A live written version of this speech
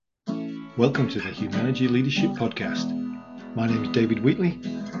Welcome to the Humanity Leadership Podcast. My name is David Wheatley.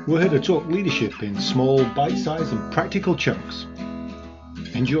 We're here to talk leadership in small, bite-sized and practical chunks.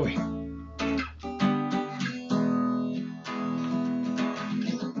 Enjoy.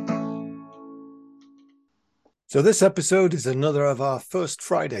 So this episode is another of our First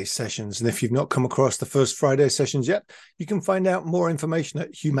Friday sessions. And if you've not come across the First Friday sessions yet, you can find out more information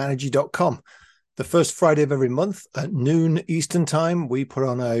at humanity.com. The first Friday of every month at noon Eastern time, we put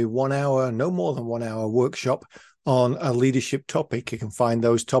on a 1 hour, no more than 1 hour workshop on a leadership topic. You can find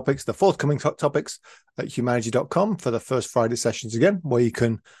those topics, the forthcoming topics, at humanity.com for the First Friday sessions again, where you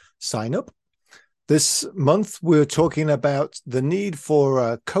can sign up. This month, we're talking about the need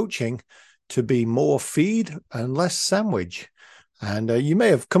for coaching to be more feed and less sandwich. And you may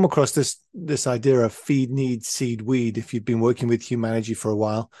have come across this idea of feed, need, seed, weed if you've been working with Humanity for a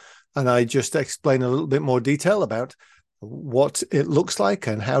while. And I just explain a little bit more detail about what it looks like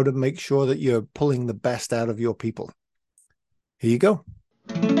and how to make sure that you're pulling the best out of your people. Here you go.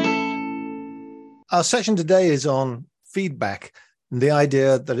 Our session today is on feedback and the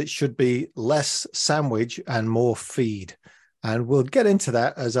idea that it should be less sandwich and more feed. And we'll get into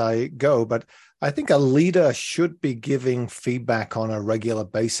that as I go, but I think a leader should be giving feedback on a regular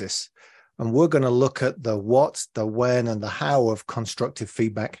basis. And we're going to look at the what, the when, and the how of constructive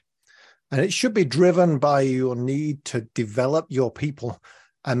feedback. And it should be driven by your need to develop your people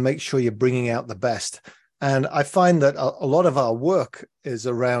and make sure you're bringing out the best. And I find that a lot of our work is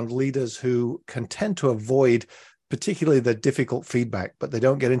around leaders who can tend to avoid particularly the difficult feedback, but they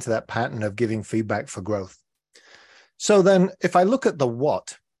don't get into that pattern of giving feedback for growth. So then if I look at the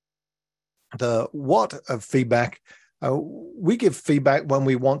what of feedback, we give feedback when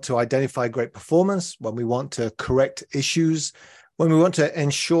we want to identify great performance, when we want to correct issues, when we want to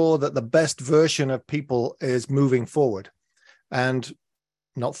ensure that the best version of people is moving forward and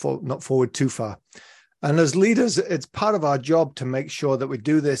not forward too far. And as leaders, it's part of our job to make sure that we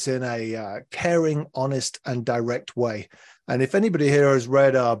do this in a caring, honest, and direct way. And if anybody here has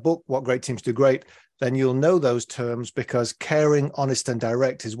read our book, What Great Teams Do Great, then you'll know those terms because caring, honest, and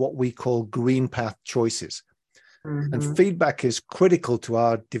direct is what we call green path choices. Mm-hmm. And feedback is critical to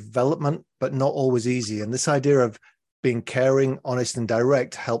our development, but not always easy. And this idea of being caring, honest, and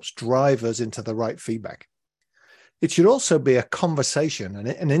direct helps drive us into the right feedback. It should also be a conversation and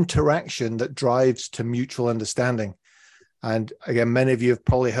an interaction that drives to mutual understanding. And again, many of you have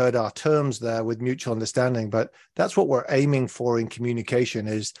probably heard our terms there with mutual understanding, but that's what we're aiming for in communication,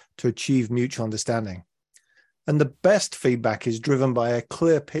 is to achieve mutual understanding. And the best feedback is driven by a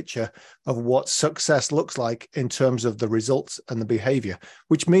clear picture of what success looks like in terms of the results and the behavior,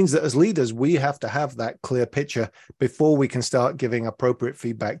 which means that as leaders, we have to have that clear picture before we can start giving appropriate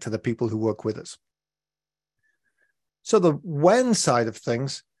feedback to the people who work with us. So the when side of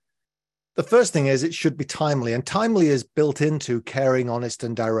things, the first thing is it should be timely, and timely is built into caring, honest,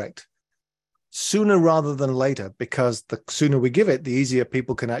 and direct. Sooner rather than later, because the sooner we give it, the easier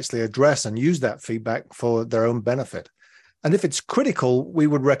people can actually address and use that feedback for their own benefit. And if it's critical, we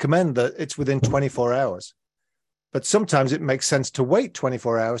would recommend that it's within 24 hours. But sometimes it makes sense to wait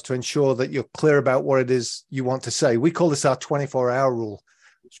 24 hours to ensure that you're clear about what it is you want to say. We call this our 24-hour rule,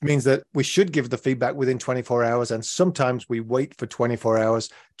 which means that we should give the feedback within 24 hours. And sometimes we wait for 24 hours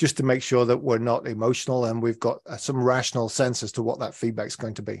just to make sure that we're not emotional and we've got some rational sense as to what that feedback is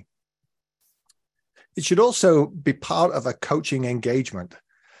going to be. It should also be part of a coaching engagement,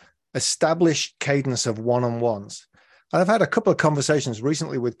 established cadence of one-on-ones. And I've had a couple of conversations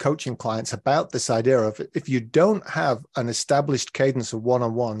recently with coaching clients about this idea of if you don't have an established cadence of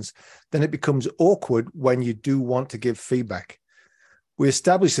one-on-ones, then it becomes awkward when you do want to give feedback. We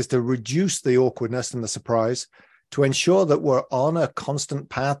establish this to reduce the awkwardness and the surprise, to ensure that we're on a constant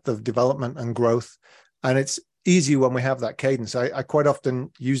path of development and growth. And it's easy when we have that cadence. I quite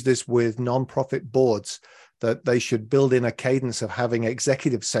often use this with nonprofit boards, that they should build in a cadence of having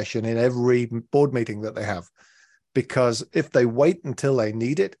executive session in every board meeting that they have. Because if they wait until they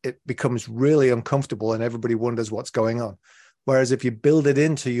need it, it becomes really uncomfortable and everybody wonders what's going on. Whereas if you build it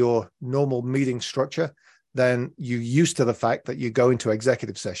into your normal meeting structure, then you're used to the fact that you go into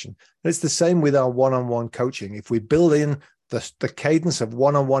executive session. And it's the same with our one-on-one coaching. If we build in the cadence of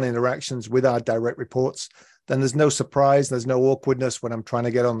one-on-one interactions with our direct reports, then there's no surprise, there's no awkwardness when I'm trying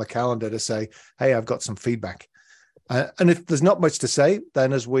to get on the calendar to say, hey, I've got some feedback. And if there's not much to say,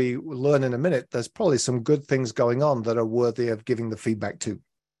 then as we learn in a minute, there's probably some good things going on that are worthy of giving the feedback to.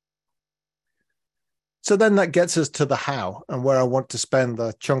 So then that gets us to the how, and where I want to spend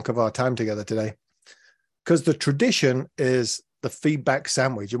the chunk of our time together today. Because the tradition is the feedback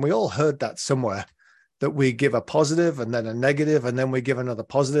sandwich. And we all heard that somewhere, that we give a positive and then a negative, and then we give another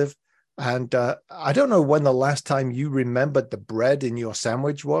positive. And I don't know when the last time you remembered the bread in your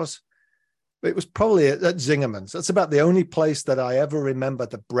sandwich was. It was probably at Zingerman's. That's about the only place that I ever remember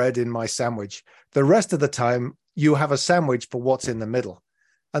the bread in my sandwich. The rest of the time, you have a sandwich for what's in the middle.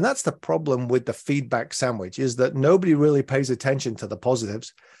 And that's the problem with the feedback sandwich, is that nobody really pays attention to the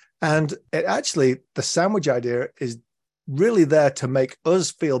positives. And it actually, the sandwich idea is really there to make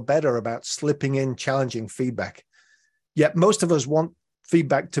us feel better about slipping in challenging feedback. Yet most of us want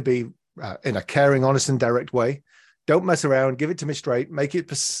feedback to be in a caring, honest, and direct way. Don't mess around. Give it to me straight. Make it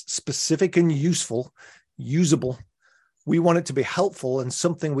specific and useful, usable. We want it to be helpful and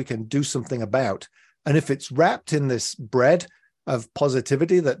something we can do something about. And if it's wrapped in this bread of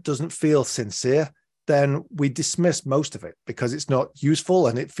positivity that doesn't feel sincere, then we dismiss most of it because it's not useful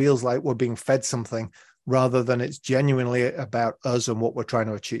and it feels like we're being fed something rather than it's genuinely about us and what we're trying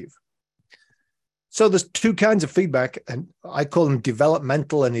to achieve. So there's two kinds of feedback, and I call them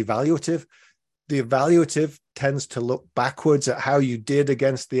developmental and evaluative. The evaluative tends to look backwards at how you did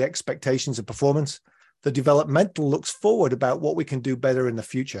against the expectations of performance. The developmental looks forward about what we can do better in the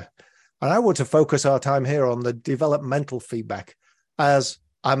future. And I want to focus our time here on the developmental feedback, as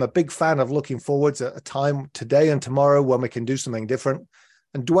I'm a big fan of looking forwards at a time today and tomorrow when we can do something different.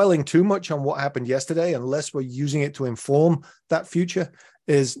 And dwelling too much on what happened yesterday, unless we're using it to inform that future,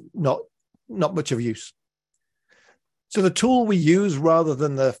 is not much of use. So the tool we use rather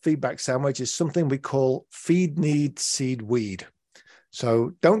than the feedback sandwich is something we call feed, need, seed, weed.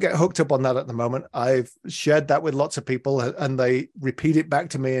 So don't get hooked up on that at the moment. I've shared that with lots of people and they repeat it back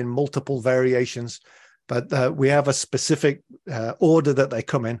to me in multiple variations. But we have a specific order that they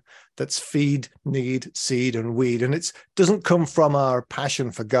come in. That's feed, need, seed, and weed. And it doesn't come from our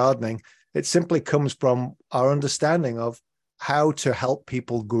passion for gardening. It simply comes from our understanding of how to help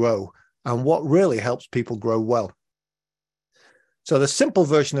people grow and what really helps people grow well. So the simple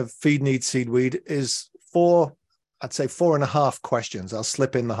version of feed, need, seed, weed is I'd say 4.5 questions. I'll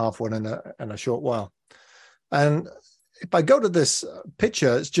slip in the half one in a short while. And if I go to this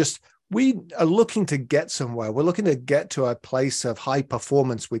picture, it's just, we are looking to get somewhere. We're looking to get to a place of high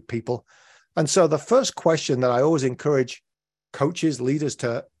performance with people. And so the first question that I always encourage coaches, leaders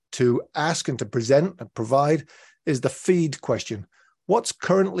to ask and to present and provide is the feed question. What's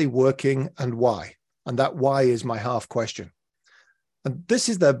currently working and why? And that why is my half question. And this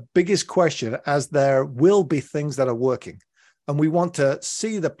is the biggest question, as there will be things that are working. And we want to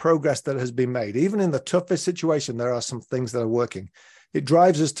see the progress that has been made. Even in the toughest situation, there are some things that are working. It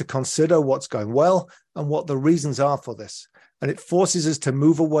drives us to consider what's going well and what the reasons are for this. And it forces us to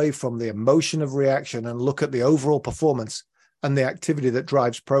move away from the emotion of reaction and look at the overall performance and the activity that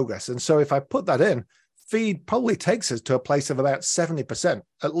drives progress. And so if I put that in, feed probably takes us to a place of about 70%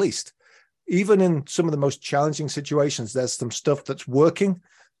 at least. Even in some of the most challenging situations, there's some stuff that's working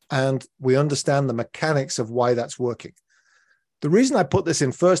and we understand the mechanics of why that's working. The reason I put this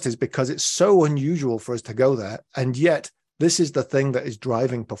in first is because it's so unusual for us to go there. And yet this is the thing that is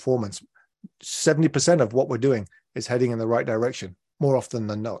driving performance. 70% of what we're doing is heading in the right direction more often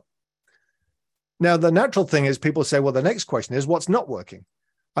than not. Now, the natural thing is people say, well, the next question is what's not working?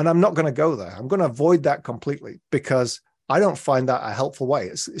 And I'm not going to go there. I'm going to avoid that completely because I don't find that a helpful way.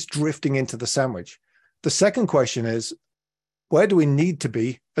 It's drifting into the sandwich. The second question is, where do we need to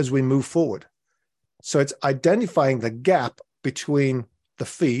be as we move forward? So it's identifying the gap between the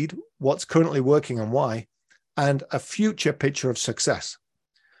feed, what's currently working and why, and a future picture of success.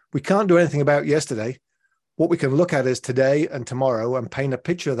 We can't do anything about yesterday. What we can look at is today and tomorrow and paint a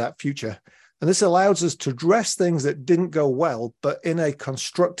picture of that future. And this allows us to address things that didn't go well, but in a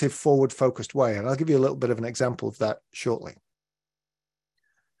constructive, forward-focused way. And I'll give you a little bit of an example of that shortly.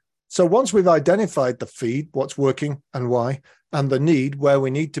 So once we've identified the feed, what's working and why, and the need, where we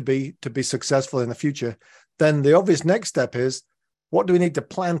need to be successful in the future, then the obvious next step is, what do we need to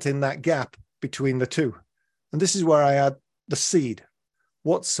plant in that gap between the two? And this is where I add the seed.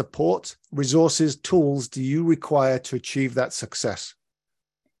 What support, resources, tools do you require to achieve that success?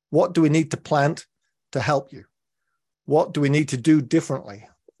 What do we need to plant to help you? What do we need to do differently?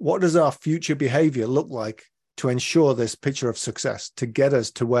 What does our future behavior look like to ensure this picture of success, to get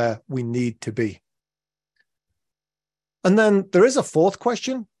us to where we need to be? And then there is a fourth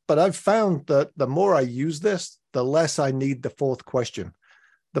question, but I've found that the more I use this, the less I need the fourth question.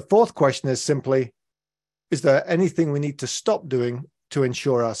 The fourth question is simply, is there anything we need to stop doing to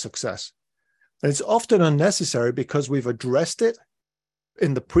ensure our success? And it's often unnecessary because we've addressed it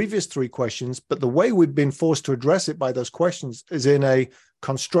in the previous 3 questions, but the way we've been forced to address it by those questions is in a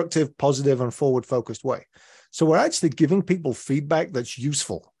constructive, positive, and forward-focused way. So we're actually giving people feedback that's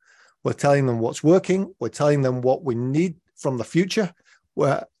useful. We're telling them what's working. We're telling them what we need from the future.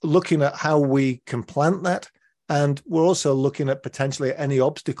 We're looking at how we can plant that. And we're also looking at potentially any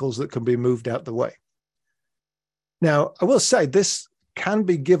obstacles that can be moved out the way. Now, I will say this can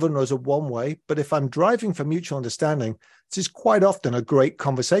be given as a one way, but if I'm driving for mutual understanding, this is quite often a great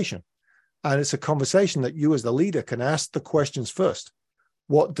conversation. And it's a conversation that you as the leader can ask the questions first.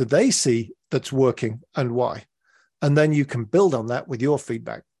 What do they see that's working and why? And then you can build on that with your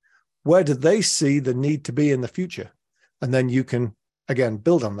feedback. Where do they see the need to be in the future? And then you can, again,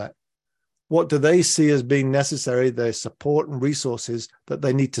 build on that. What do they see as being necessary, their support and resources that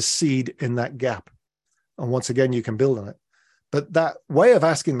they need to seed in that gap? And once again, you can build on it. But that way of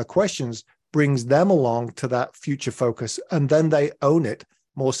asking the questions brings them along to that future focus, and then they own it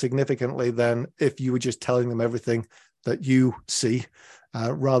more significantly than if you were just telling them everything that you see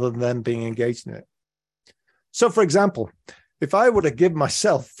rather than them being engaged in it. So, for example, if I were to give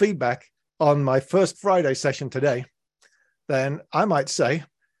myself feedback on my first Friday session today, then I might say,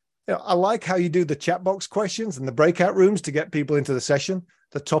 I like how you do the chat box questions and the breakout rooms to get people into the session.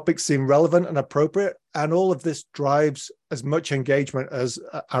 The topics seem relevant and appropriate, and all of this drives as much engagement as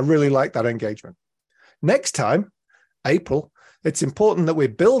I really like that engagement. Next time, April, it's important that we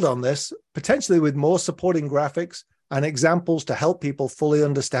build on this, potentially with more supporting graphics and examples to help people fully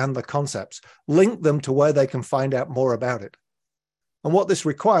understand the concepts, link them to where they can find out more about it. And what this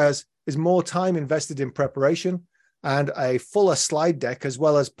requires is more time invested in preparation and a fuller slide deck, as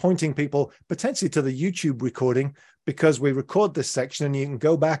well as pointing people potentially to the YouTube recording, because we record this section and you can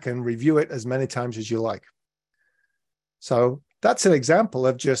go back and review it as many times as you like. So that's an example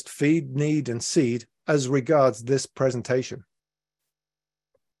of just feed, need, and seed as regards this presentation.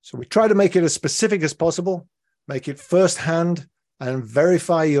 So we try to make it as specific as possible, make it firsthand, and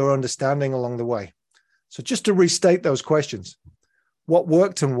verify your understanding along the way. So just to restate those questions: what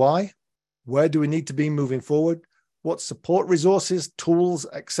worked and why? Where do we need to be moving forward? What support resources, tools,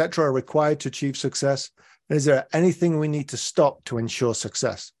 etc. are required to achieve success? And is there anything we need to stop to ensure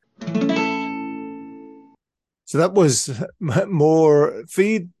success? So that was more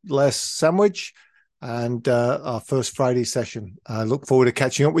feed, less sandwich, and our first Friday session. I look forward to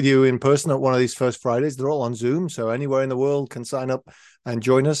catching up with you in person at one of these first Fridays. They're all on Zoom, so anywhere in the world can sign up and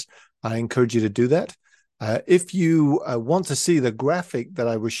join us. I encourage you to do that. If you want to see the graphic that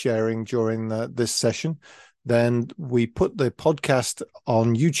I was sharing during this session, then we put the podcast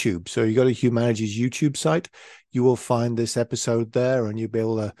on YouTube. So you go to Humanity's YouTube site, you will find this episode there, and you'll be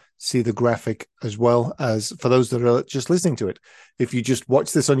able to see the graphic as well as for those that are just listening to it. If you just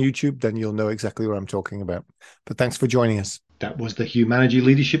watch this on YouTube, then you'll know exactly what I'm talking about. But thanks for joining us. That was the Humanity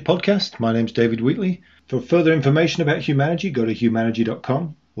Leadership Podcast. My name's David Wheatley. For further information about Humanity, go to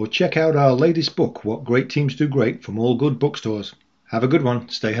humanity.com or check out our latest book, What Great Teams Do Great, from all good bookstores. Have a good one.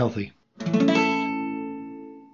 Stay healthy.